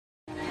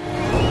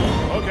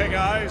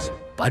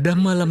Pada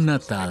malam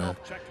Natal,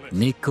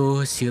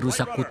 Nico si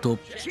rusa kutub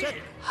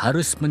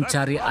harus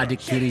mencari adik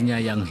tirinya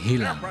yang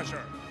hilang.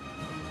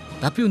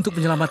 Tapi untuk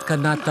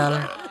menyelamatkan Natal,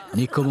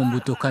 Nico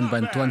membutuhkan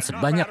bantuan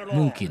sebanyak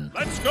mungkin.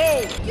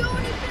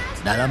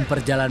 Dalam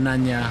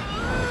perjalanannya,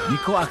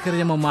 Nico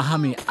akhirnya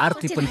memahami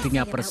arti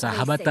pentingnya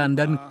persahabatan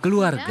dan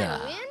keluarga.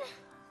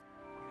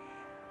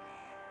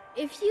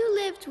 If you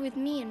lived with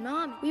me and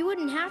Mom, we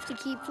wouldn't have to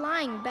keep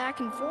flying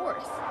back and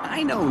forth.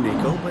 I know,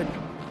 Nico, but...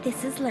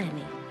 This is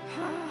Lenny.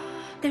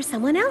 There's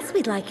someone else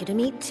we'd like you to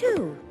meet,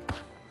 too.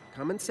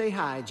 Come and say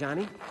hi,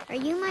 Johnny. Are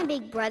you my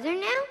big brother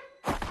now?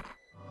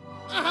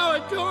 How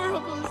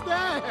adorable is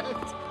that?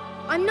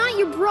 I'm not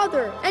your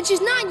brother, and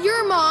she's not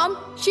your mom.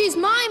 She's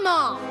my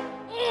mom.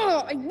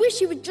 Oh, I wish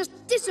she would just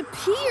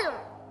disappear.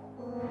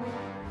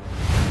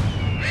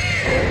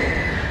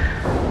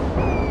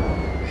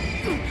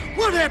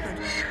 What happened?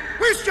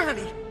 Where's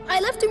Johnny? I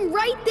left him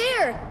right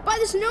there, by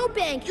the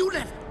snowbank. You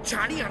left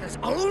Johnny on his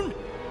own?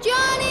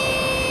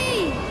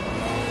 Johnny!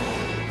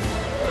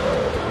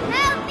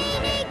 Help me,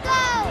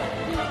 Nico!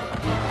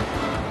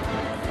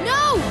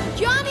 No!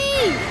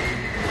 Johnny!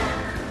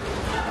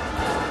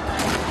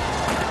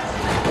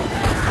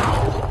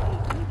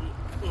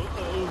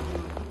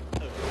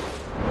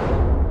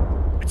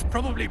 It's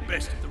probably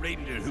best if the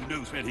reindeer who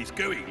knows where he's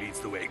going leads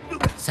the way.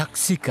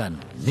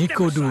 Saksikan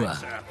Nico 2,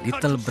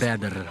 Little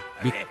Brother,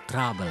 Big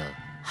Trouble,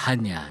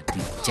 hanya di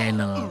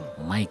channel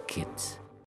My Kids.